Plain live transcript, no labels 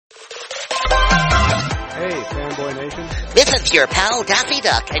Fanboy Nation. This is your pal Daffy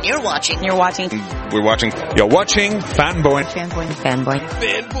Duck, and you're watching. You're watching Fanboy.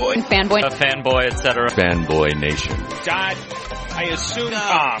 Fanboy, etc. Fanboy Nation. God, I assume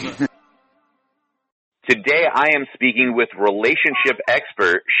Tom. Today I am speaking with relationship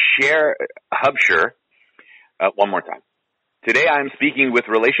expert Cher Hubscher. One more time. Today I am speaking with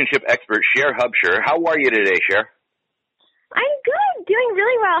relationship expert Cher Hubscher. How are you today, Cher? I'm good. Doing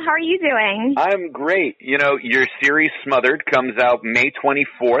really well. How are you doing? I'm great. You know, your series Smothered comes out May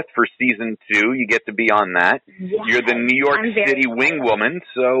 24th for season 2. You get to be on that. Yes, You're the New York City wing woman,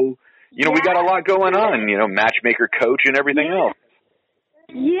 so, you know, we got a lot going on, you know, matchmaker, coach, and everything else.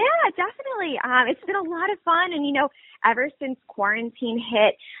 Yeah, definitely. It's been a lot of fun. And, you know, ever since quarantine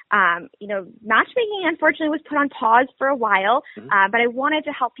hit, you know, matchmaking unfortunately was put on pause for a while. But I wanted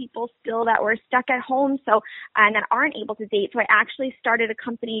to help people still that were stuck at home and that aren't able to date. So I actually started a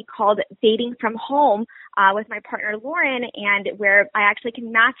company called Dating from Home with my partner Lauren, and where I actually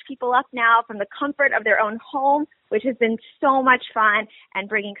can match people up now from the comfort of their own home, which has been so much fun and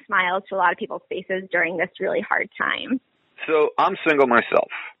bringing smiles to a lot of people's faces during this really hard time. So I'm single myself,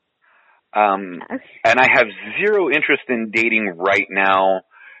 and I have zero interest in dating right now.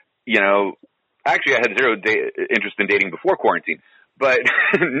 You know, actually I had zero interest in dating before quarantine, but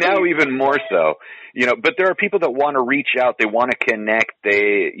now even more so, you know, but there are people that want to reach out. They want to connect.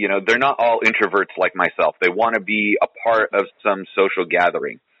 You know, they're not all introverts like myself. They want to be a part of some social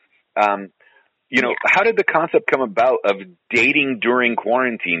gathering. You know, how did the concept come about of dating during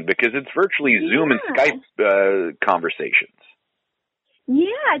quarantine? Because it's virtually Zoom and Skype conversations.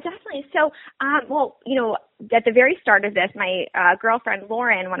 Yeah, definitely. So, well, you know, at the very start of this, my girlfriend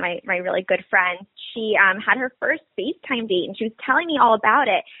Lauren, one of my really good friends, she had her first FaceTime date, and she was telling me all about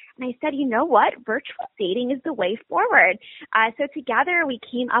it. And I said, you know what? Virtual dating is the way forward. So together we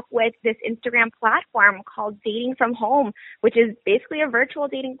came up with this Instagram platform called Dating from Home, which is basically a virtual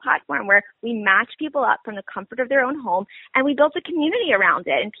dating platform where we match people up from the comfort of their own home, and we built a community around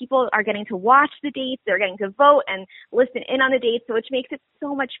it. And people are getting to watch the dates, they're getting to vote and listen in on the dates, so which makes it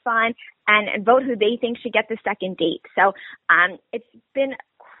so much fun, and vote who they think should get the second date. So it's been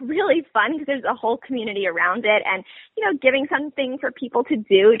really fun because there's a whole community around it, and, you know, giving something for people to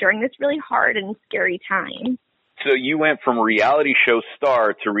do during this really hard and scary time. So you went from reality show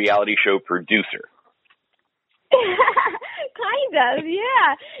star to reality show producer. Kind of,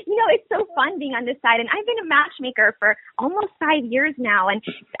 yeah. You know, it's so fun being on this side, and I've been a matchmaker for almost 5 years now, and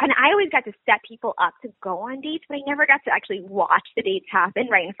I always got to set people up to go on dates, but I never got to actually watch the dates happen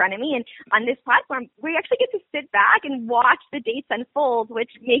right in front of me. And on this platform, we actually get to sit back and watch the dates unfold,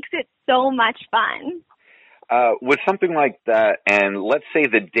 which makes it so much fun. With something like that, and let's say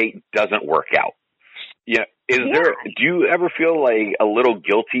the date doesn't work out, do you ever feel like a little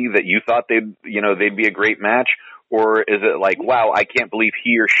guilty that you thought they'd be a great match? Or is it like, wow, I can't believe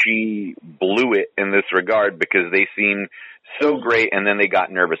he or she blew it in this regard because they seem so great and then they got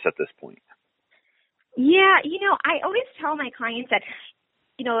nervous at this point? Yeah, you know, I always tell my clients that,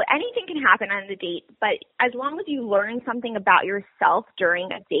 you know, anything can happen on the date, but as long as you learn something about yourself during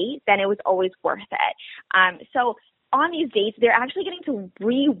a date, then it was always worth it. So on these dates, they're actually getting to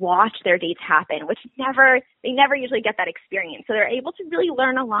re-watch their dates happen, which they never usually get that experience. So they're able to really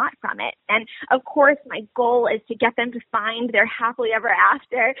learn a lot from it. And of course, my goal is to get them to find their happily ever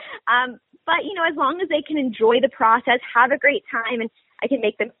after. But, you know, as long as they can enjoy the process, have a great time, and I can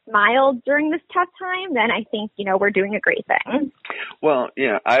make them smile during this tough time, then I think, you know, we're doing a great thing. Well,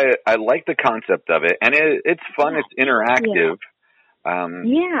 yeah, I like the concept of it. And it's fun. It's interactive.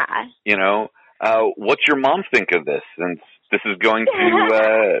 Yeah. You know, what's your mom think of this, since this is going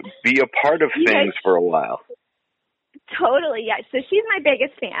to be a part of things for a while? Totally, yeah. So she's my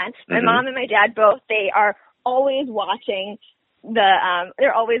biggest fan. My mom and my dad both, they are always watching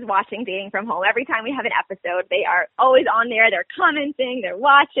they're always watching Dating from Home. Every time we have an episode, they are always on there. They're commenting, they're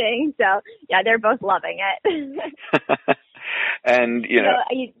watching. So yeah, they're both loving it. And, you know,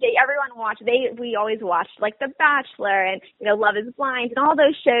 everyone we always watch like The Bachelor and, you know, Love is Blind and all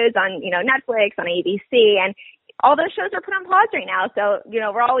those shows on, you know, Netflix, on ABC, and all those shows are put on pause right now. So, you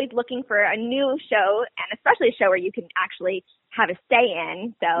know, we're always looking for a new show, and especially a show where you can actually have a stay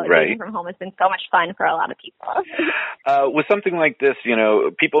in. So Dating from Home has been so much fun for a lot of people. With something like this, you know,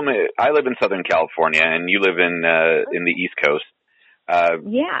 I live in Southern California and you live in the East Coast.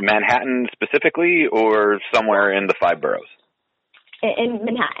 Manhattan specifically, or somewhere in the 5 boroughs? In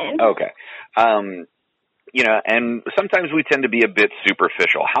Manhattan. Okay. You know, and sometimes we tend to be a bit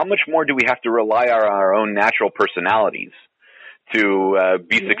superficial. How much more do we have to rely on our own natural personalities to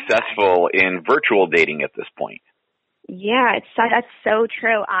be successful in virtual dating at this point? Yeah, that's so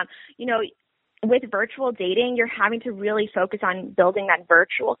true. You know, with virtual dating, you're having to really focus on building that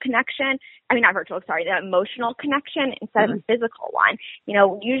virtual connection. I mean, not virtual, sorry, that emotional connection instead of a physical one. You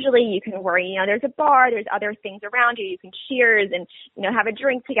know, usually you can worry, you know, there's a bar, there's other things around you. You can cheers and, you know, have a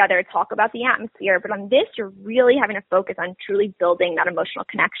drink together, talk about the atmosphere. But on this, you're really having to focus on truly building that emotional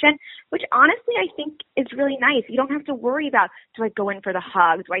connection, which honestly I think is really nice. You don't have to worry about, do I go in for the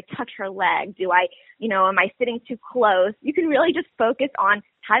hug? Do I touch her leg? Do I, you know, am I sitting too close? You can really just focus on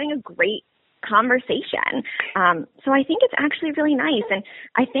having a great conversation. So I think it's actually really nice. And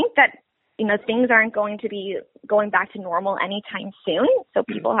I think that, you know, things aren't going to be going back to normal anytime soon. So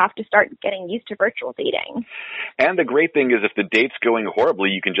people have to start getting used to virtual dating. And the great thing is if the date's going horribly,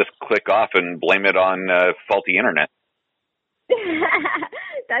 you can just click off and blame it on faulty internet.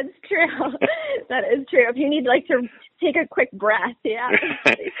 That's true. That is true. If you need like to take a quick breath, yeah.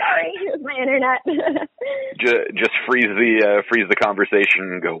 Sorry, it was my internet. just freeze the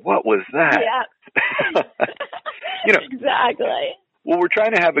conversation and go, what was that? Yeah. You know, exactly. Well, we're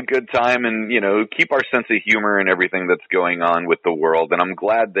trying to have a good time and, you know, keep our sense of humor and everything that's going on with the world. And I'm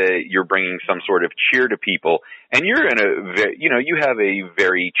glad that you're bringing some sort of cheer to people. And you're you have a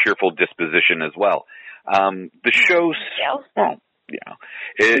very cheerful disposition as well. The show's, well, you know,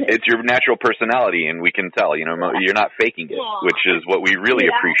 it's your natural personality, and we can tell, you know, you're not faking it, which is what we really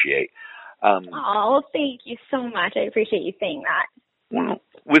appreciate. Well, thank you so much. I appreciate you saying that. Well,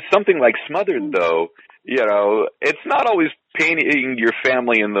 with something like Smothered, though, you know, it's not always painting your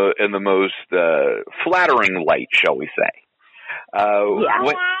family in the most flattering light, shall we say?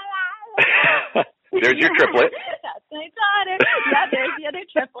 There's your triplet. That's my daughter. Yeah, there's the other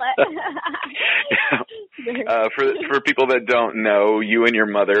triplet. For people that don't know, you and your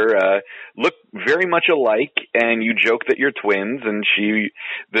mother look very much alike, and you joke that you're twins. And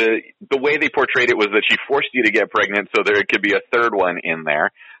the way they portrayed it was that she forced you to get pregnant so there could be a third one in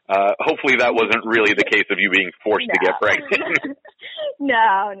there. Hopefully that wasn't really the case of you being forced to get pregnant.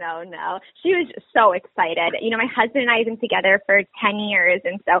 No. She was just so excited. You know, my husband and I have been together for 10 years,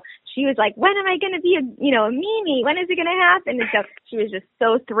 and so she was like, when am I going to be a Mimi? When is it going to happen? And so she was just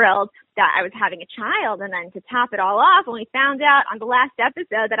so thrilled that I was having a child. And then to top it all off, when we found out on the last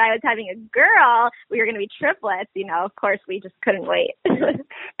episode that I was having a girl, we were going to be triplets, you know, of course we just couldn't wait.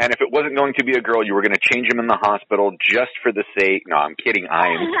 And if it wasn't going to be a girl, you were going to change him in the hospital just for the sake. No, I'm kidding. I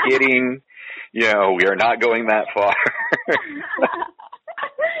am kidding. You know, we are not going that far.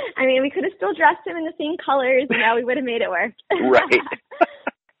 I mean, we could have still dressed him in the same colors, you know, we would have made it work. Right.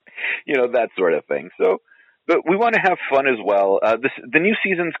 You know, that sort of thing. So, but we want to have fun as well. The new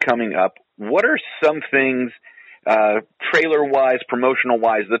season's coming up. What are some things, trailer-wise,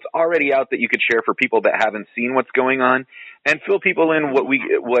 promotional-wise, that's already out that you could share for people that haven't seen what's going on, and fill people in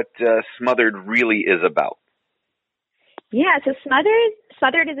what Smothered really is about? Yeah, so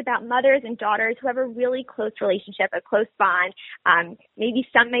Smothered is about mothers and daughters who have a really close relationship, a close bond. Maybe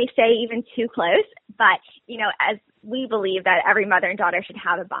some may say even too close, but, you know, as we believe that every mother and daughter should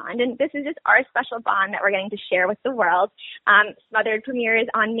have a bond. And this is just our special bond that we're getting to share with the world. Smothered premieres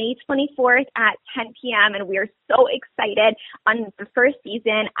on May 24th at 10 p.m. And we are so excited. On the first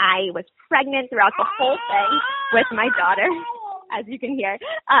season, I was pregnant throughout the whole thing with my daughter, as you can hear.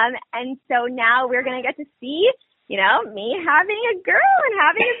 And so now we're going to get to see, you know, me having a girl and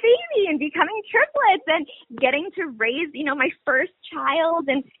having a baby and becoming triplets and getting to raise, you know, my first child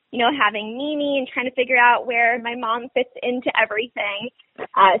and, you know, having Mimi and trying to figure out where my mom fits into everything.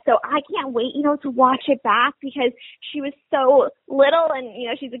 So I can't wait, you know, to watch it back because she was so little and, you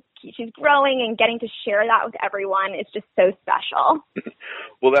know, she's growing, and getting to share that with everyone is just so special.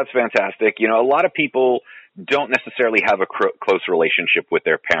 Well, that's fantastic. You know, a lot of people don't necessarily have a close relationship with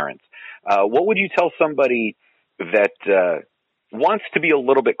their parents. What would you tell somebody that wants to be a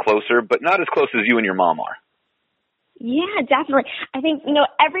little bit closer, but not as close as you and your mom are? Yeah, definitely. I think, you know,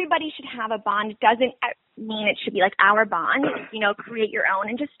 everybody should have a bond. It doesn't mean it should be like our bond. You know, create your own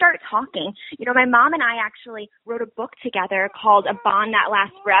and just start talking. You know, my mom and I actually wrote a book together called A Bond That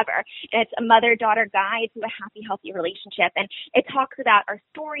Lasts Forever. And it's a mother-daughter guide to a happy, healthy relationship. And it talks about our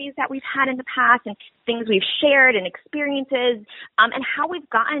stories that we've had in the past and things we've shared and experiences, and how we've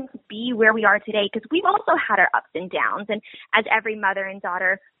gotten to be where we are today. Because we've also had our ups and downs, and as every mother and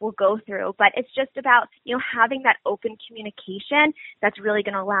daughter will go through. But it's just about, you know, having that open communication that's really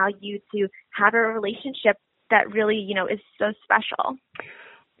going to allow you to have a relationship that really, you know, is so special.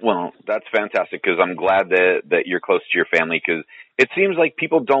 Well, that's fantastic, because I'm glad that you're close to your family, because it seems like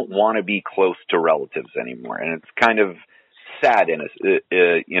people don't want to be close to relatives anymore, and it's kind of sad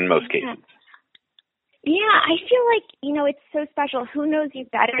in most cases. Yeah, I feel like, it's so special. Who knows you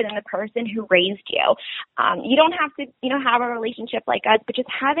better than the person who raised you? You don't have to, have a relationship like us, but just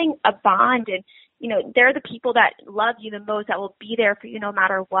having a bond and, they're the people that love you the most, that will be there for you no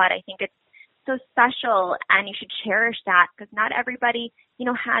matter what. I think it's so special, and you should cherish that, because not everybody,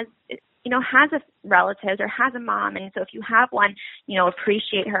 has a relative or has a mom. And so if you have one,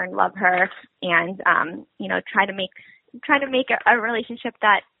 appreciate her and love her, and, try to make a relationship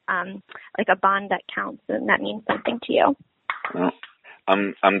that, like a bond that counts and that means something to you. Well,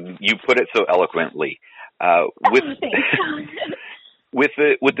 you put it so eloquently. With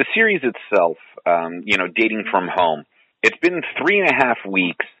the series itself, Dating from Home, it's been 3.5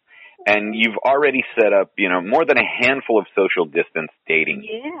 weeks, and you've already set up, more than a handful of social distance dating.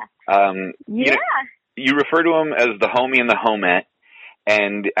 Yeah. You refer to them as the homie and the homette,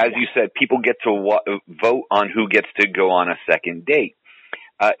 and as you said, people get to vote on who gets to go on a second date.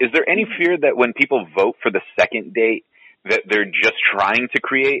 Is there any fear that when people vote for the second date, that they're just trying to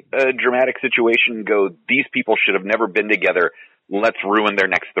create a dramatic situation and go, these people should have never been together, let's ruin their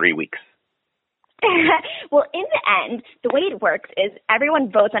next 3 weeks? Well, in the end, the way it works is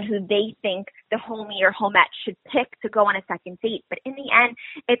everyone votes on who they think the homie or homette should pick to go on a second date. But in the end,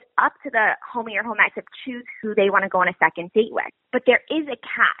 it's up to the homie or homette to choose who they want to go on a second date with. But there is a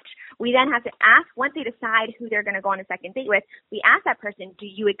catch. We then have to ask, once they decide who they're going to go on a second date with, we ask that person, do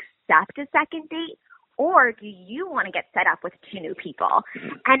you accept a second date? Or do you want to get set up with 2 new people?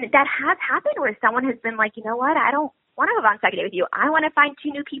 And that has happened where someone has been like, you know what, I don't want to go on a second date with you. I want to find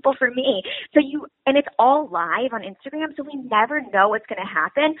 2 new people for me. And it's all live on Instagram, so we never know what's going to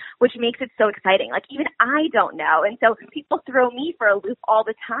happen, which makes it so exciting. Like, even I don't know. And so people throw me for a loop all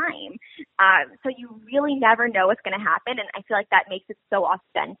the time. So you really never know what's going to happen. And I feel like that makes it so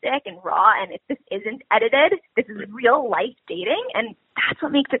authentic and raw. And this isn't edited. This is real life dating. And that's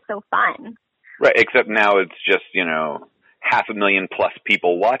what makes it so fun. Right, except now it's just, 500,000+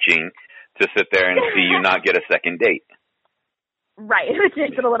 people watching to sit there and see you not get a second date. Right, which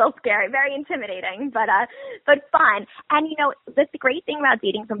makes it a little scary, very intimidating, but fun. And, the great thing about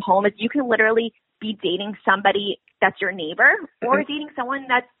dating from home is you can literally be dating somebody that's your neighbor or dating someone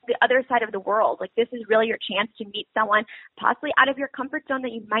that's the other side of the world. Like, this is really your chance to meet someone possibly out of your comfort zone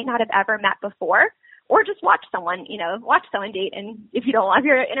that you might not have ever met before. Or just watch someone date. And if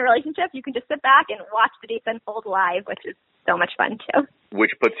you're in a relationship, you can just sit back and watch the dates unfold live, which is so much fun too.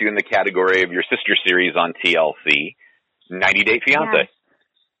 Which puts you in the category of your sister series on TLC, 90 Day Fiancé.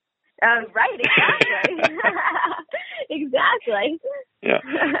 Yes. Right, exactly. Exactly. Yeah.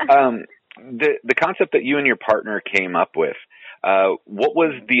 The concept that you and your partner came up with, what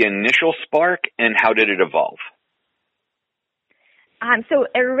was the initial spark and how did it evolve? So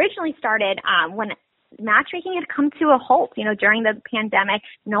it originally started when matchmaking had come to a halt, during the pandemic.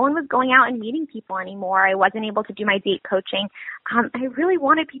 No one was going out and meeting people anymore. I wasn't able to do my date coaching. I really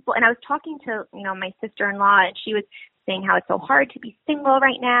wanted people, and I was talking to, my sister-in-law, and she was saying how it's so hard to be single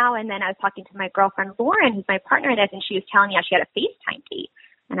right now. And then I was talking to my girlfriend, Lauren, who's my partner in this, and she was telling me how she had a FaceTime date.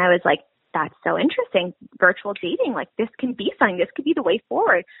 And I was like, that's so interesting. Virtual dating, like, this can be something. This could be the way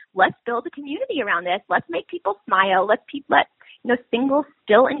forward. Let's build a community around this. Let's make people smile. Let singles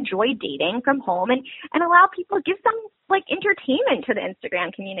still enjoy dating from home and allow people, give some like entertainment to the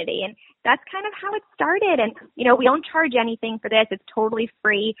Instagram community. And that's kind of how it started. And, we don't charge anything for this. It's totally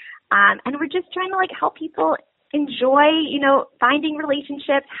free. And we're just trying to help people enjoy, finding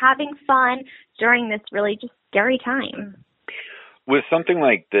relationships, having fun during this really just scary time. With something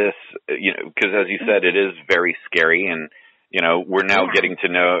like this, because as you said, it is very scary, and, we're now getting to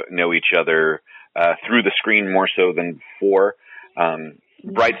know each other through the screen more so than before.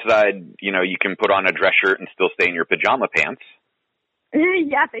 Bright side, you can put on a dress shirt and still stay in your pajama pants.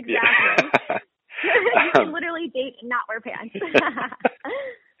 Yes, exactly. You can literally date and not wear pants.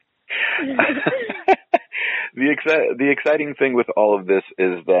 The exciting thing with all of this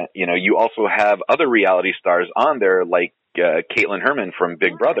is that, you also have other reality stars on there, like Caitlin Herman from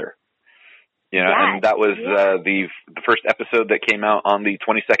Big Brother. And that was the first episode that came out on the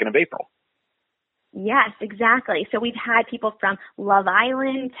 22nd of April. Yes, exactly. So we've had people from Love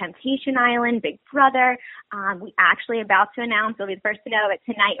Island, Temptation Island, Big Brother. We actually about to announce, we'll be the first to know it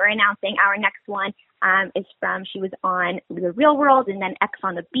tonight, we're announcing our next one she was on The Real World and then X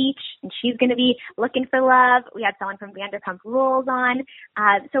on the Beach, and she's going to be looking for love. We had someone from Vanderpump Rules on.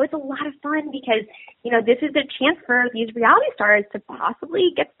 So it's a lot of fun because, this is a chance for these reality stars to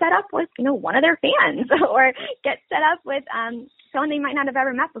possibly get set up with, one of their fans or get set up with someone they might not have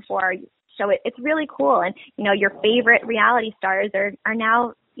ever met before. So it's really cool. And, your favorite reality stars are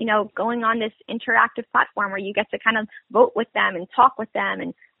now, going on this interactive platform where you get to kind of vote with them and talk with them.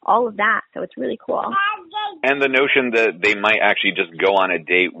 And all of that. So it's really cool. And the notion that they might actually just go on a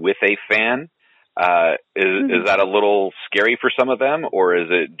date with a fan, is that a little scary for some of them, or is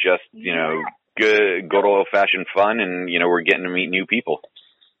it just, good old-fashioned fun and, we're getting to meet new people?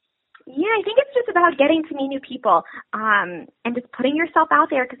 Yeah, I think it's just about getting to meet new people and just putting yourself out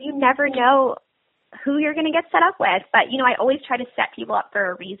there, because you never know who you're going to get set up with. But, I always try to set people up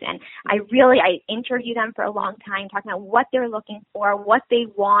for a reason. I interview them for a long time, talking about what they're looking for, what they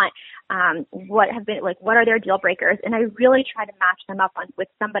want, what are their deal breakers. And I really try to match them up with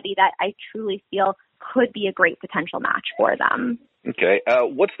somebody that I truly feel could be a great potential match for them. Okay.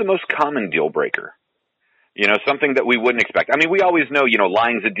 What's the most common deal breaker? Something that we wouldn't expect. I mean, we always know,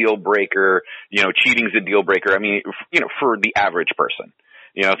 lying's a deal breaker, cheating's a deal breaker. I mean, for the average person.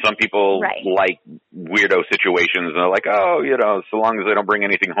 Some people like weirdo situations and they're like, oh, so long as they don't bring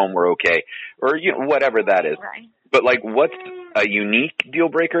anything home, we're okay. Or, whatever that is. Right. But what's a unique deal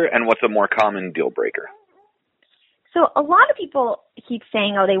breaker and what's a more common deal breaker? So a lot of people keep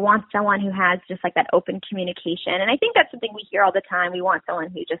saying, they want someone who has just that open communication. And I think that's something we hear all the time. We want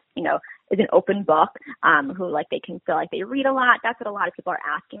someone who just, is an open book, who they can feel like they read a lot. That's what a lot of people are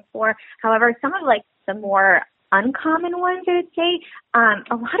asking for. However, some of the more uncommon ones, I would say,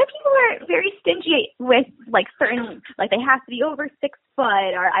 a lot of people are very stingy with certain, they have to be over 6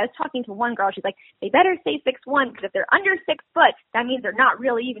 foot. Or I was talking to one girl, she's like, they better say 6'1", because if they're under 6 foot, that means they're not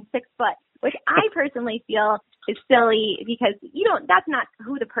really even 6 foot, which I personally feel is silly, because that's not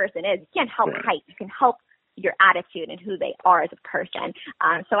who the person is. You can't help height. You can help your attitude and who they are as a person.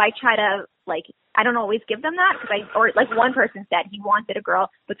 So I try to, I don't always give them that, one person said he wanted a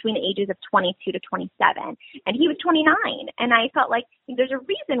girl between the ages of 22 to 27, and he was 29. And I felt like there's a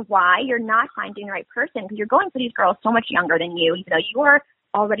reason why you're not finding the right person, because you're going for these girls so much younger than you, even though you are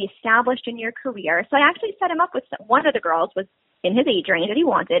already established in your career. So I actually set him up with one of the girls was in his age range that he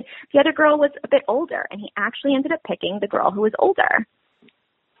wanted. The other girl was a bit older, and he actually ended up picking the girl who was older.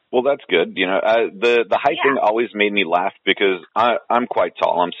 Well, that's good. The height thing always made me laugh, because I'm quite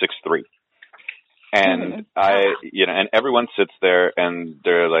tall. I'm 6'3". And and everyone sits there and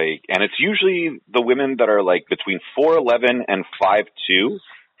they're and it's usually the women that are between 4'11" and 5'2"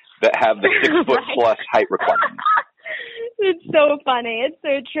 that have the 6 foot plus height requirement. It's so funny. It's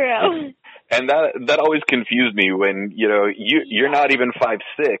so true. And that always confused me when, you're not even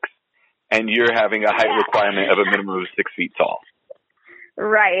 5'6", and you're having a height requirement of a minimum of 6 feet tall.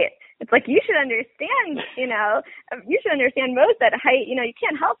 Right. It's you should understand, you should understand most that height, you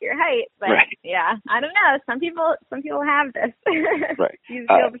can't help your height, but yeah, I don't know. Some people have this. Right. These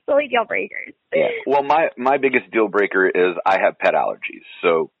silly deal breakers. Yeah. Well, my biggest deal breaker is I have pet allergies.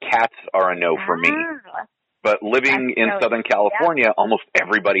 So cats are a no for me. But living in Southern California, almost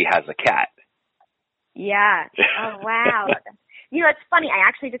everybody has a cat. Yeah. Oh, wow. It's funny. I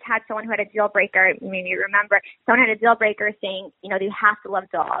actually just had someone who had a deal breaker. You made me remember. Someone had a deal breaker saying, you have to love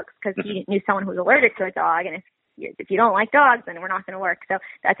dogs, because he knew someone who was allergic to a dog. And if you don't like dogs, then we're not going to work. So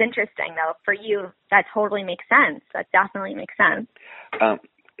that's interesting, though. For you, that totally makes sense. That definitely makes sense.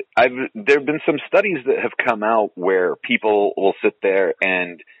 There have been some studies that have come out where people will sit there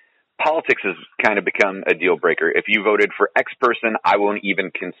and politics has kind of become a deal breaker. If you voted for X person, I won't even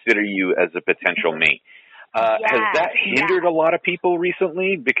consider you as a potential mate. Has that hindered a lot of people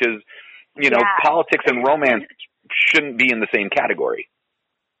recently? Because, politics and romance shouldn't be in the same category.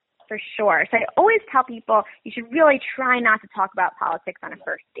 For sure. So I always tell people you should really try not to talk about politics on a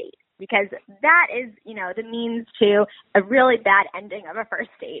first date, because that is, the means to a really bad ending of a first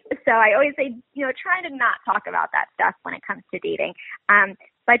date. So I always say, try to not talk about that stuff when it comes to dating.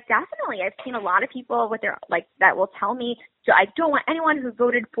 But definitely, I've seen a lot of people with their that will tell me, so I don't want anyone who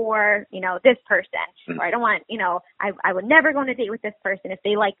voted for, this person, or I don't want, I would never go on a date with this person if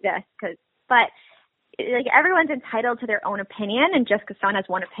they like this, but everyone's entitled to their own opinion, and just because someone has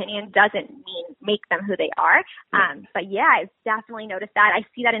one opinion doesn't make them who they are. But yeah, I've definitely noticed that. I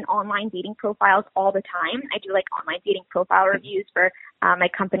see that in online dating profiles all the time. I do online dating profile reviews for my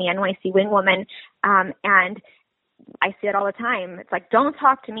company, NYC Wing Woman, and I see it all the time. It's don't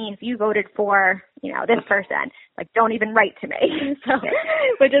talk to me if you voted for, this person. Don't even write to me. So,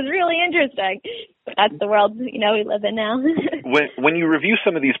 which is really interesting. But that's the world, we live in now. When you review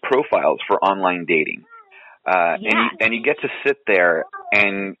some of these profiles for online dating, and you get to sit there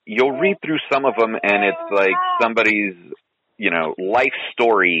and you'll read through some of them, and it's somebody's, life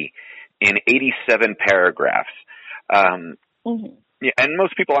story in 87 paragraphs. Yeah, and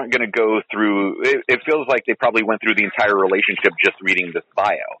most people aren't going to go through. It feels like they probably went through the entire relationship just reading this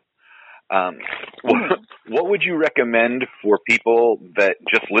bio. What would you recommend for people that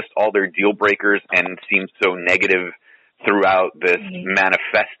just list all their deal breakers and seem so negative throughout this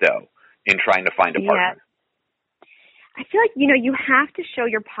manifesto in trying to find a partner. I feel like, you have to show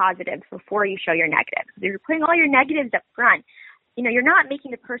your positives before you show your negatives. If you're putting all your negatives up front, you're not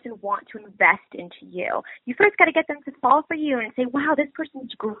making the person want to invest into you. You first got to get them to fall for you and say, wow, this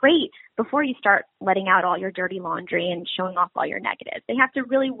person's great, before you start letting out all your dirty laundry and showing off all your negatives. They have to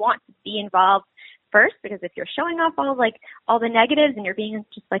really want to be involved first, because if you're showing off all the negatives and you're being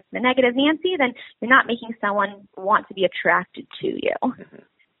just like the negative Nancy, then you're not making someone want to be attracted to you. Mm-hmm.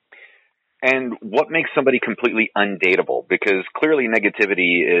 And what makes somebody completely undateable? Because clearly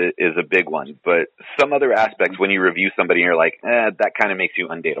negativity is a big one, but some other aspects when you review somebody, you're like, that kind of makes you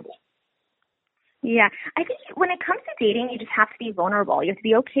undateable. Yeah, I think when it comes to dating, you just have to be vulnerable. You have to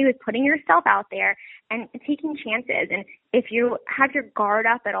be okay with putting yourself out there and taking chances. And if you have your guard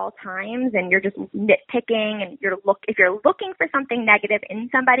up at all times and you're just nitpicking and if you're looking for something negative in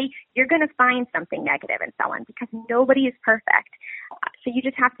somebody, you're going to find something negative in someone, because nobody is perfect. So you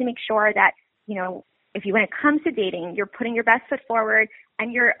just have to make sure that, when it comes to dating, you're putting your best foot forward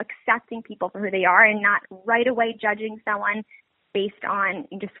and you're accepting people for who they are and not right away judging someone based on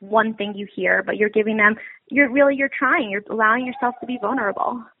just one thing you hear, but you're giving them, you're trying, you're allowing yourself to be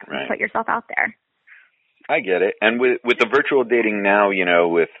vulnerable, right. Put yourself out there. I get it. And with the virtual dating now,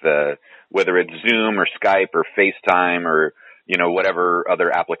 with whether it's Zoom or Skype or FaceTime or, whatever other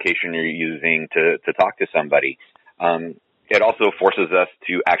application you're using to talk to somebody, it also forces us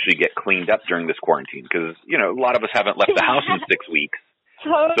to actually get cleaned up during this quarantine because, a lot of us haven't left the house in 6 weeks.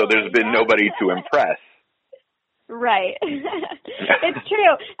 Totally, so there's been nobody to impress. Right. It's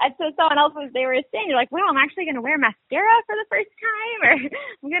true. And so someone else they were saying, you're like, well, I'm actually going to wear mascara for the first time, or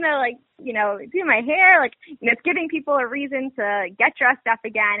I'm going to do my hair. It's giving people a reason to get dressed up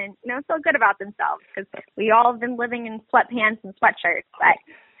again and, feel good about themselves, because we all have been living in sweatpants and sweatshirts, but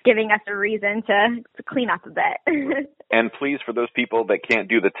giving us a reason to clean up a bit. And please, for those people that can't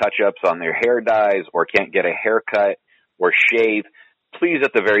do the touch-ups on their hair dyes or can't get a haircut or shave, please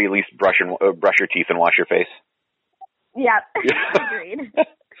at the very least brush your teeth and wash your face. Yep. Agreed.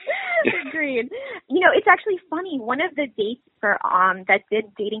 Agreed. It's actually funny. One of the dates for that did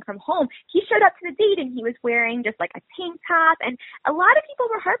dating from home, he showed up to the date and he was wearing just like a tank top, and a lot of people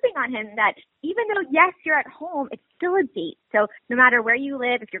were harping on him that even though, yes, you're at home, it's still a date. So no matter where you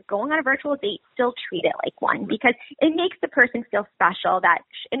live, if you're going on a virtual date, still treat it like one, because it makes the person feel special,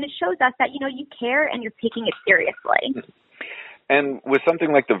 and it shows us that, you care and you're taking it seriously. And with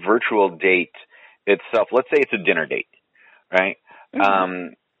something like the virtual date itself, let's say it's a dinner date, right?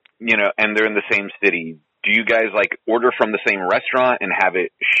 Mm-hmm. And they're in the same city. Do you guys order from the same restaurant and have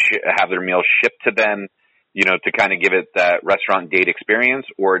their meal shipped to them, to kind of give it that restaurant date experience?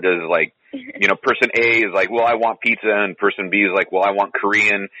 Or does person A is well, I want pizza, and person B is well, I want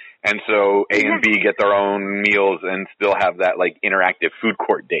Korean. And so A and B get their own meals and still have that interactive food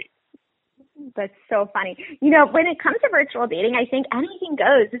court date. That's so funny. When it comes to virtual dating, I think anything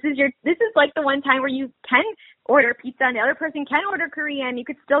goes. This is the one time where you can order pizza and the other person can order Korean. You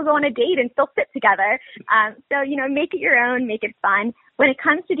could still go on a date and still sit together. So, make it your own, make it fun. When it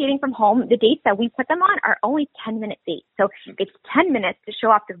comes to dating from home, the dates that we put them on are only 10-minute dates. So it's 10 minutes to show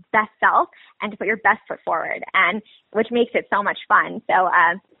off the best self and to put your best foot forward, and which makes it so much fun. So,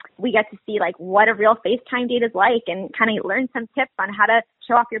 we get to see what a real FaceTime date is like and kind of learn some tips on how to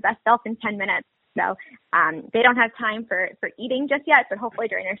show off your best self in 10 minutes. So they don't have time for eating just yet, but hopefully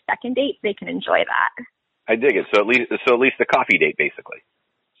during their second date, they can enjoy that. I dig it. So at least the coffee date, basically.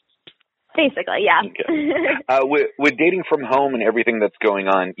 Basically, yeah. Okay. With dating from home and everything that's going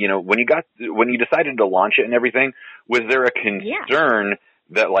on, when you decided to launch it and everything, was there a concern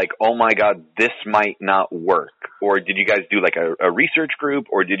that oh my God, this might not work? Or did you guys do a research group,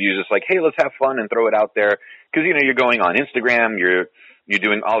 or did you just hey, let's have fun and throw it out there? Because, you're going on Instagram, you're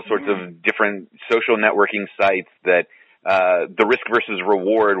doing all sorts of different social networking sites that the risk versus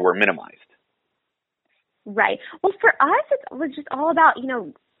reward were minimized. Right. Well, for us, it was just all about,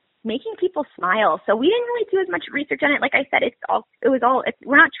 making people smile. So we didn't really do as much research on it. Like I said,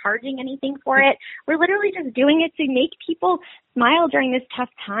 we're not charging anything for it. We're literally just doing it to make people smile during this tough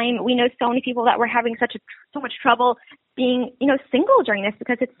time. We know so many people that were having so much trouble being, single during this,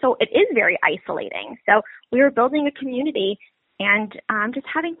 because it is very isolating. So we were building a community and just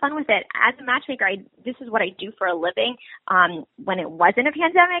having fun with it. As a matchmaker, this is what I do for a living. When it wasn't a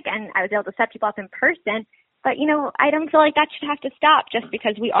pandemic and I was able to set people up in person, but, I don't feel like that should have to stop just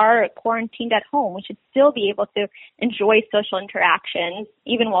because we are quarantined at home. We should still be able to enjoy social interactions,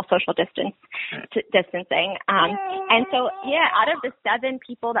 even while social distancing. And so, out of the 7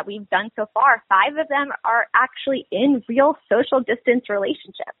 people that we've done so far, 5 of them are actually in real social distance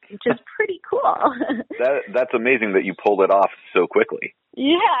relationships, which is pretty cool. That's amazing that you pulled it off so quickly.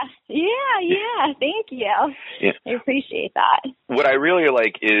 Yeah. Thank you. Yeah. I appreciate that. What I really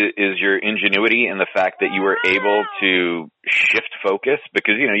like is your ingenuity and the fact that you were able to shift focus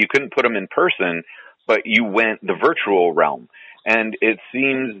because, you couldn't put them in person, but you went the virtual realm. And it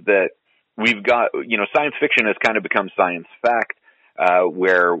seems that we've got, science fiction has kind of become science fact,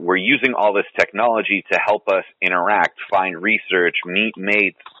 where we're using all this technology to help us interact, find research, meet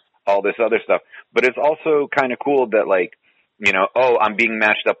mates, all this other stuff. But it's also kind of cool that, like, I'm being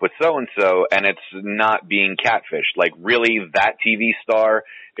matched up with so-and-so, and it's not being catfished. Like, really, that TV star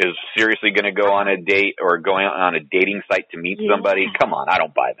is seriously going to go on a date or going on a dating site to meet somebody? Come on, I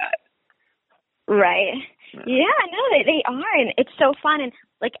don't buy that. Right. Yeah, no, they are, and it's so fun. And,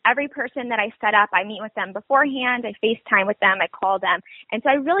 like, every person that I set up, I meet with them beforehand, I FaceTime with them, I call them. And so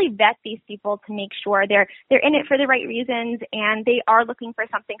I really vet these people to make sure they're in it for the right reasons, and they are looking for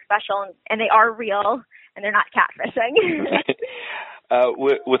something special, and they are real, and they're not catfishing.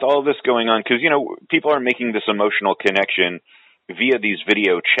 With all this going on, because, people are making this emotional connection via these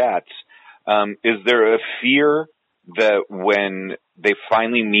video chats, is there a fear that when they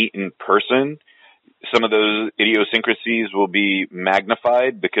finally meet in person, some of those idiosyncrasies will be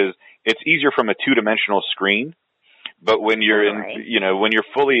magnified? Because it's easier from a two-dimensional screen, but when you're when you're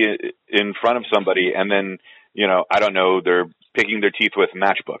fully in front of somebody and then, I don't know, they're picking their teeth with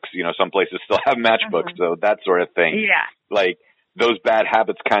matchbooks. Some places still have matchbooks, so that sort of thing. Yeah. Like, those bad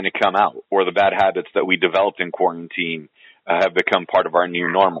habits kind of come out, or the bad habits that we developed in quarantine have become part of our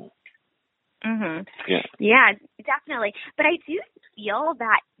new normal. Mm-hmm. Yeah, definitely. But I do feel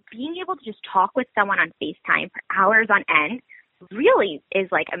that being able to just talk with someone on FaceTime for hours on end really is,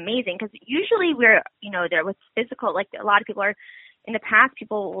 like, amazing, because usually we're, there with physical, like, a lot of people are, in the past,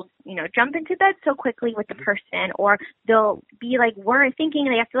 people will, jump into bed so quickly with the person, or they'll be, like, worried, thinking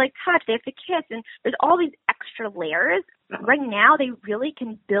they have to, like, touch, they have to kiss, and there's all these extra layers. Right now, they really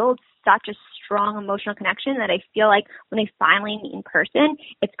can build such a strong emotional connection that I feel like when they finally meet in person,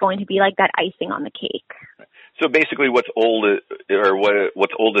 it's going to be like that icing on the cake. So basically what's old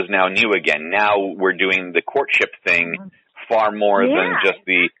is now new again. Now we're doing the courtship thing far more than just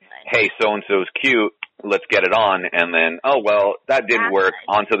the, hey, so-and-so's cute, let's get it on, and then, oh, well, that didn't work,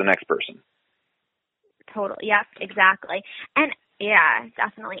 on to the next person. Totally. Yes, exactly. And, yeah,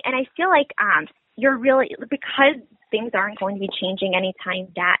 definitely. And I feel like you're really, because things aren't going to be changing anytime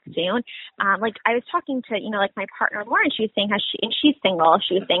that soon. Like, I was talking to, like, my partner, Lauren, she was saying and she's single,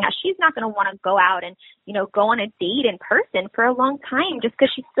 she was saying how she's not going to want to go out and, go on a date in person for a long time just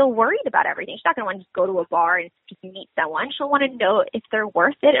because she's still worried about everything. She's not going to want to just go to a bar and just meet someone. She'll want to know if they're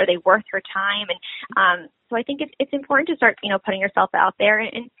worth it, are they worth her time? And so I think it's important to start, putting yourself out there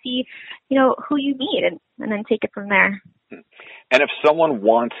and see, who you meet and then take it from there. And if someone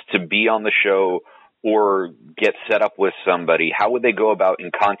wants to be on the show or get set up with somebody, how would they go about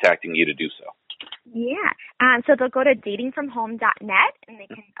in contacting you to do so? Yeah. So they'll go to datingfromhome.net and they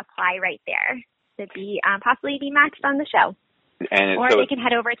can apply right there to be possibly be matched on the show. Or they can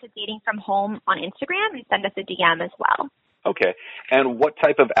head over to Dating From Home on Instagram and send us a DM as well. Okay. And what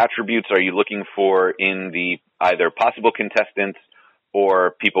type of attributes are you looking for in the either possible contestants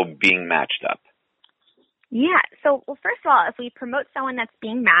or people being matched up? Yeah. So, well, first of all, if we promote someone that's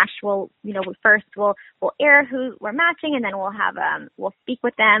being matched, we'll air who we're matching, and then we'll speak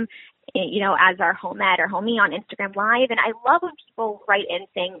with them, as our homette or homie on Instagram Live. And I love when people write in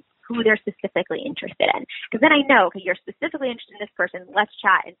saying who they're specifically interested in, because then I know, okay, you're specifically interested in this person. Let's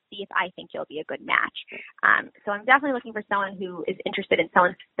chat and see if I think you'll be a good match. So I'm definitely looking for someone who is interested in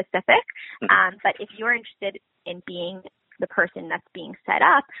someone specific. But if you're interested in being the person that's being set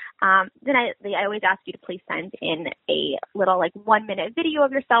up, then I always ask you to please send in a little 1-minute video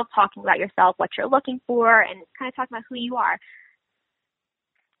of yourself talking about yourself, what you're looking for, and kind of talking about who you are.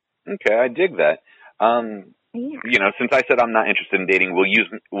 Okay, I dig that. Since I said I'm not interested in dating,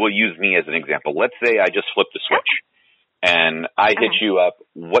 we'll use me as an example. Let's say I just flipped the switch and I hit you up.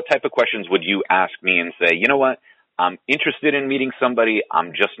 What type of questions would you ask me and say, you know what, I'm interested in meeting somebody,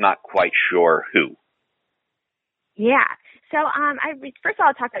 I'm just not quite sure who? Yeah. So first of all,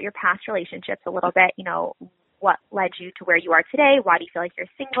 I'll talk about your past relationships a little bit. What led you to where you are today? Why do you feel like you're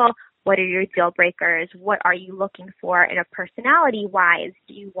single? What are your deal breakers? What are you looking for in a personality-wise?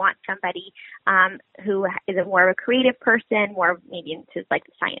 Do you want somebody who is more of a creative person, more maybe into the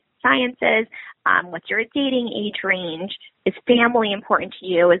sciences? What's your dating age range? Is family important to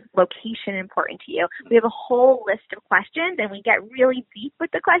you? Is location important to you? We have a whole list of questions, and we get really deep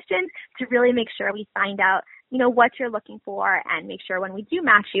with the questions to really make sure we find out what you're looking for and make sure when we do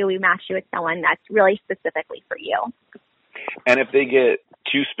match you, we match you with someone that's really specifically for you. And if they get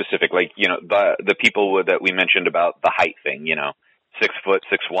too specific, like, you know, the people that we mentioned about the height thing, you know, 6 foot,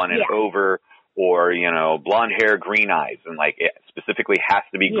 6'1" and over, or, you know, blonde hair, green eyes, and like it specifically has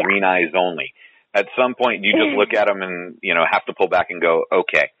to be green eyes only. At some point, you just look at them and, you know, have to pull back and go,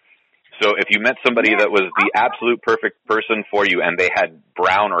 okay. So if you met somebody that was the absolute perfect person for you and they had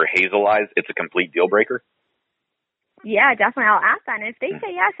brown or hazel eyes, it's a complete deal breaker? Yeah, definitely. I'll ask that. And if they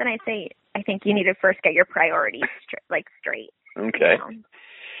say yes, then I say, I think you need to first get your priorities straight. Okay.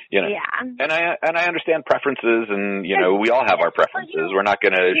 You know, and I understand preferences, and, you know, we all have our preferences. We're not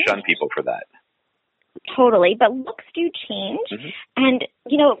going to shun people for that. Totally. But looks do change. And,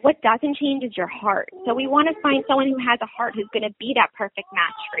 you know, what doesn't change is your heart. So we want to find someone who has a heart who's going to be that perfect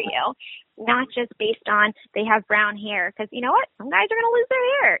match for you, not just based on they have brown hair. Because, you know what? Some guys are going to lose their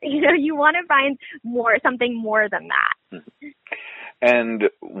hair. You know, you want to find something more than that. And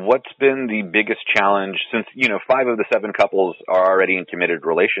what's been the biggest challenge since, you know, 5 of the 7 couples are already in committed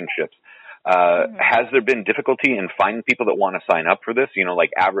relationships? Has there been difficulty in finding people that want to sign up for this, you know,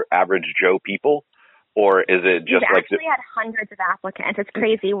 like average Joe people? Or is it just We've actually had hundreds of applicants. It's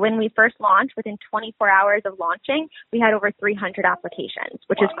crazy. When we first launched, within 24 hours of launching, we had over 300 applications,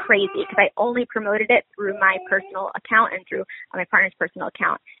 which is crazy because I only promoted it through my personal account and through my partner's personal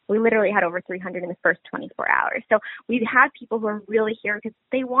account. We literally had over 300 in the first 24 hours. So we've had people who are really here because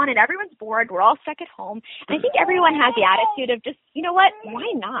they want it. Everyone's bored. We're all stuck at home. And I think everyone has the attitude of just, you know what, why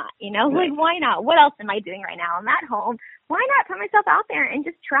not? You know, like, why not? What else am I doing right now? I'm at home. Why not put myself out there and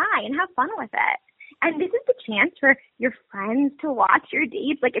just try and have fun with it? And this is the chance for your friends to watch your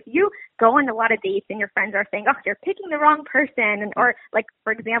dates. Like if you go on a lot of dates and your friends are saying, oh, you're picking the wrong person. And, or like,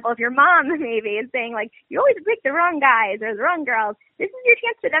 for example, if your mom maybe is saying like, you always pick the wrong guys or the wrong girls, this is your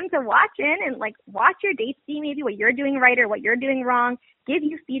chance for them to watch in and like watch your dates, see maybe what you're doing right or what you're doing wrong, give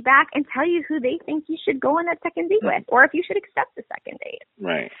you feedback and tell you who they think you should go on that second date with or if you should accept the second date.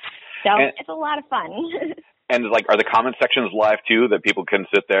 Right. So it's a lot of fun. And like, are the comment sections live too, that people can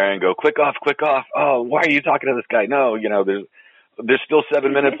sit there and go, click off? Oh, why are you talking to this guy? No, you know, there's still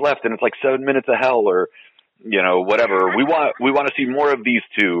 7 minutes left, and it's like 7 minutes of hell, or, you know, whatever. We want to see more of these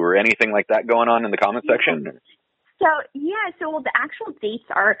two, or anything like that going on in the comment section. So the actual dates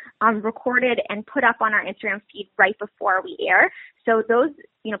are recorded and put up on our Instagram feed right before we air. So those,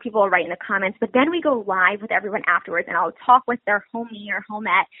 you know, people will write in the comments, but then we go live with everyone afterwards, and I'll talk with their homie or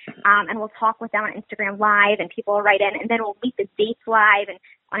homette, and we'll talk with them on Instagram Live, and people will write in, and then we'll meet the dates live and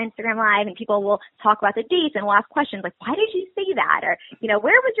on Instagram Live, and people will talk about the dates, and we'll ask questions like, why did you say that? Or, you know,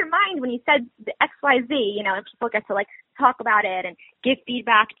 where was your mind when you said the XYZ? You know, and people get to like talk about it and give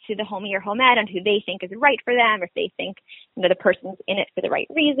feedback to the homie or homette on who they think is right for them, or if they think, you know, the person's in it for the right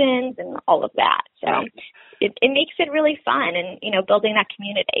reasons and all of that. So it makes it really fun and, you know, building that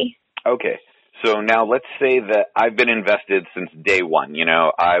community. Okay. So now let's say that I've been invested since day one. You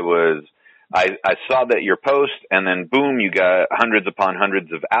know, I saw that your post, and then boom, you got hundreds upon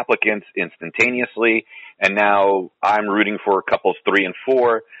hundreds of applicants instantaneously. And now I'm rooting for couples 3 and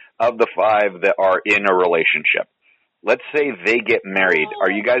 4 of the 5 that are in a relationship. Let's say they get married. Are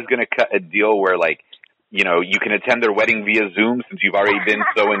you guys going to cut a deal where, like, you know, you can attend their wedding via Zoom since you've already been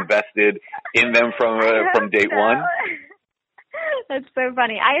so invested in them from date one? That's so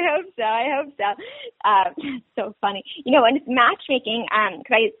funny. I hope so. So funny. You know, and it's matchmaking,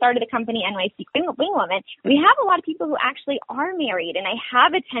 because I started the company NYC Wing Woman, we have a lot of people who actually are married, and I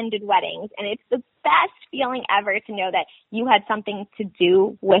have attended weddings, and it's the best feeling ever to know that you had something to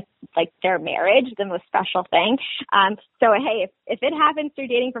do with, like, their marriage, the most special thing. So, hey, if it happens through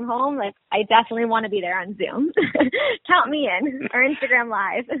dating from home, like, I definitely want to be there on Zoom. Count me in, or Instagram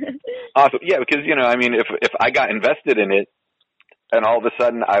Live. Awesome. Yeah, because, you know, I mean, if I got invested in it, and all of a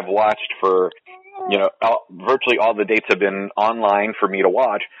sudden I've watched for, you know, virtually all the dates have been online for me to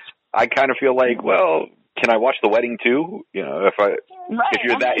watch, I kind of feel like, well, can I watch the wedding too? You know, if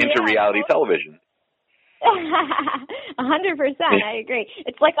you're that into reality television. 100%. I agree.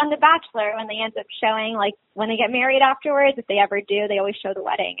 It's like on The Bachelor when they end up showing, like, when they get married afterwards, if they ever do, they always show the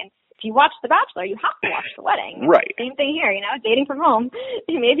wedding. And if you watch The Bachelor, you have to watch the wedding. Right. Same thing here, you know, dating from home.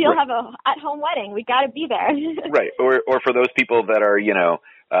 Maybe you'll have a at-home wedding. We got to be there. Right. Or for those people that are, you know,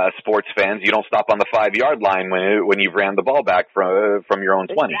 sports fans, you don't stop on the 5-yard line when you've ran the ball back from your own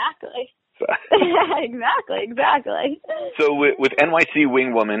 20. Exactly. So. Exactly. So with NYC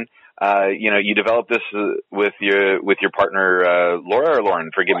Wing Woman, you know, you developed this with your partner Laura or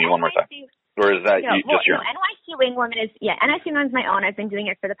Lauren. Forgive me one more time. Or is that just your own? NYC Wing Woman is, NYC Wing Woman is my own. I've been doing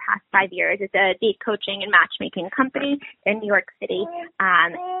it for the past 5 years. It's a date coaching and matchmaking company in New York City.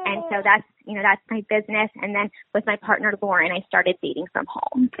 And so that's my business. And then with my partner, Lauren, I started Dating from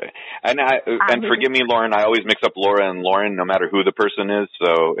Home. Okay. And forgive me, Lauren, I always mix up Laura and Lauren, no matter who the person is.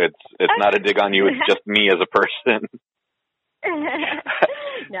 So it's not a dig on you. It's just me as a person.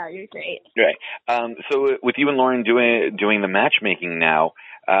 No, you're great. Right. So with you and Lauren doing the matchmaking now,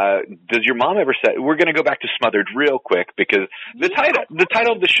 does your mom ever say, we're going to go back to Smothered real quick because the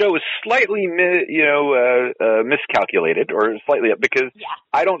title of the show is slightly, miscalculated or slightly up because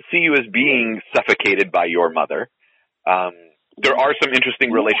I don't see you as being suffocated by your mother. There are some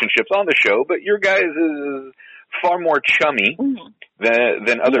interesting relationships on the show, but your guys is far more chummy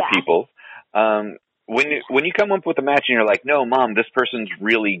than other people's. When you come up with a match and you're like, no, Mom, this person's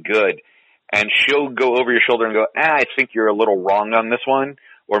really good, and she'll go over your shoulder and go, I think you're a little wrong on this one,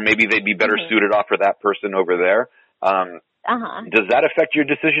 or maybe they'd be better suited off for that person over there. Does that affect your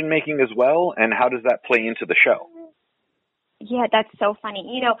decision making as well, and how does that play into the show? Yeah, that's so funny.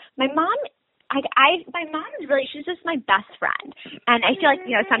 My mom. My mom is she's just my best friend. And I feel like,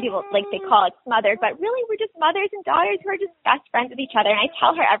 some people, they call it smothered, but really we're just mothers and daughters who are just best friends with each other. And I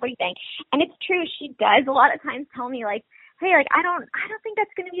tell her everything. And it's true. She does a lot of times tell me, hey, Eric, I don't think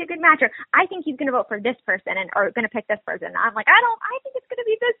that's going to be a good match. Or I think he's going to vote for this person or going to pick this person. And I'm like, I think it's going to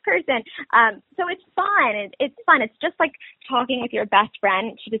be this person. So it's fun. It's fun. It's just like talking with your best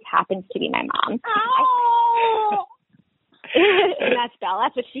friend. She just happens to be my mom. Oh! And that's Belle.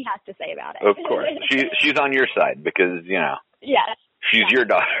 That's what she has to say about it. Of course. She's on your side because, she's your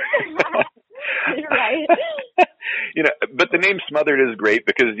daughter. Right. But the name Smothered is great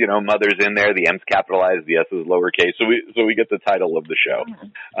because, mother's in there, the M's capitalized, the S is lowercase, so we get the title of the show.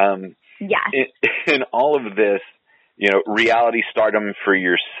 In all of this, reality stardom for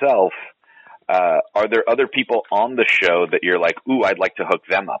yourself, are there other people on the show that you're like, ooh, I'd like to hook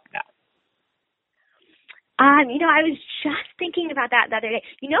them up now? I was just thinking about that the other day.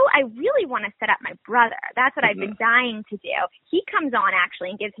 I really want to set up my brother. That's what I've been dying to do. He comes on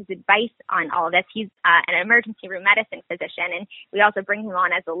actually and gives his advice on all of this. He's an emergency room medicine physician, and we also bring him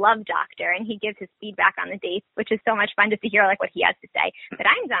on as a love doctor, and he gives his feedback on the dates, which is so much fun just to hear what he has to say. But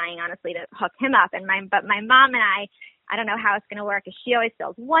I'm dying, honestly, to hook him up. But my mom and I don't know how it's going to work. She always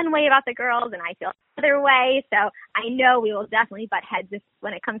feels one way about the girls, and I feel another way. So I know we will definitely butt heads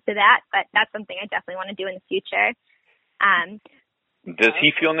when it comes to that, but that's something I definitely want to do in the future. Does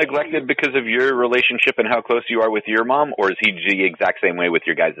he feel neglected because of your relationship and how close you are with your mom, or is he the exact same way with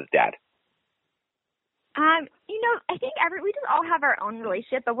your guys' dad? I think we just all have our own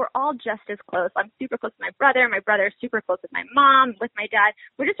relationship, but we're all just as close. I'm super close with my brother. My brother is super close with my mom, with my dad.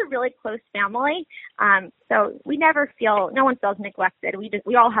 We're just a really close family. So we never no one feels neglected.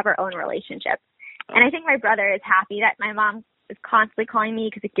 We all have our own relationship. And I think my brother is happy that my mom is constantly calling me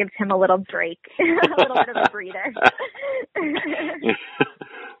because it gives him a little break, a little bit of a breather.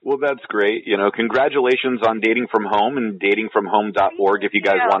 Well, that's great. Congratulations on Dating from Home and datingfromhome.org if you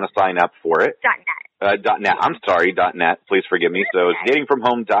guys want to sign up for it. .net. I'm sorry, .net. Please forgive me. So it's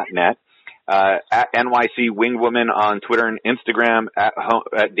datingfromhome.net. At NYC Wing Woman on Twitter and Instagram,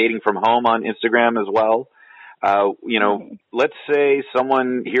 at Dating from Home on Instagram as well. Let's say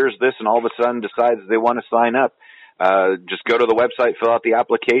someone hears this and all of a sudden decides they want to sign up. Just go to the website, fill out the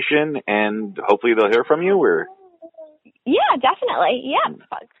application, and hopefully they'll hear from you. Or yeah, definitely. Yeah.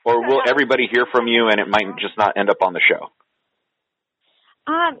 Or will everybody hear from you and it might just not end up on the show?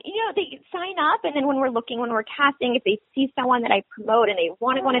 They sign up, and then when we're casting, if they see someone that I promote and they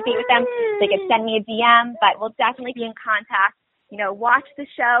want to go on a date with them, they can send me a DM, but we'll definitely be in contact. Watch the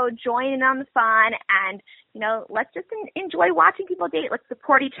show, join in on the fun, and, let's just enjoy watching people date. Let's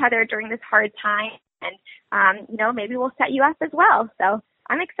support each other during this hard time, and, maybe we'll set you up as well. So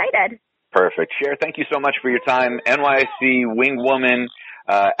I'm excited. Perfect. Cher, thank you so much for your time. NYC Wing Woman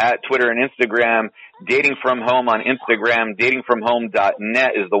at Twitter and Instagram. Dating from Home on Instagram.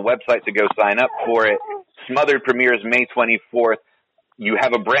 Datingfromhome.net is the website to go sign up for it. Smothered premieres May 24th. You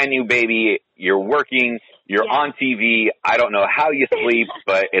have a brand new baby. You're working. You're on TV. I don't know how you sleep,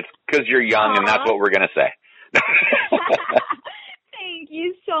 but it's because you're young, and that's what we're going to say. Thank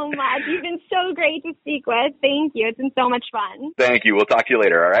you so much. You've been so great to speak with. Thank you. It's been so much fun. Thank you. We'll talk to you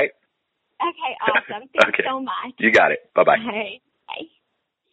later, all right? Okay, awesome. Thanks so much. You got it. Bye-bye. Bye.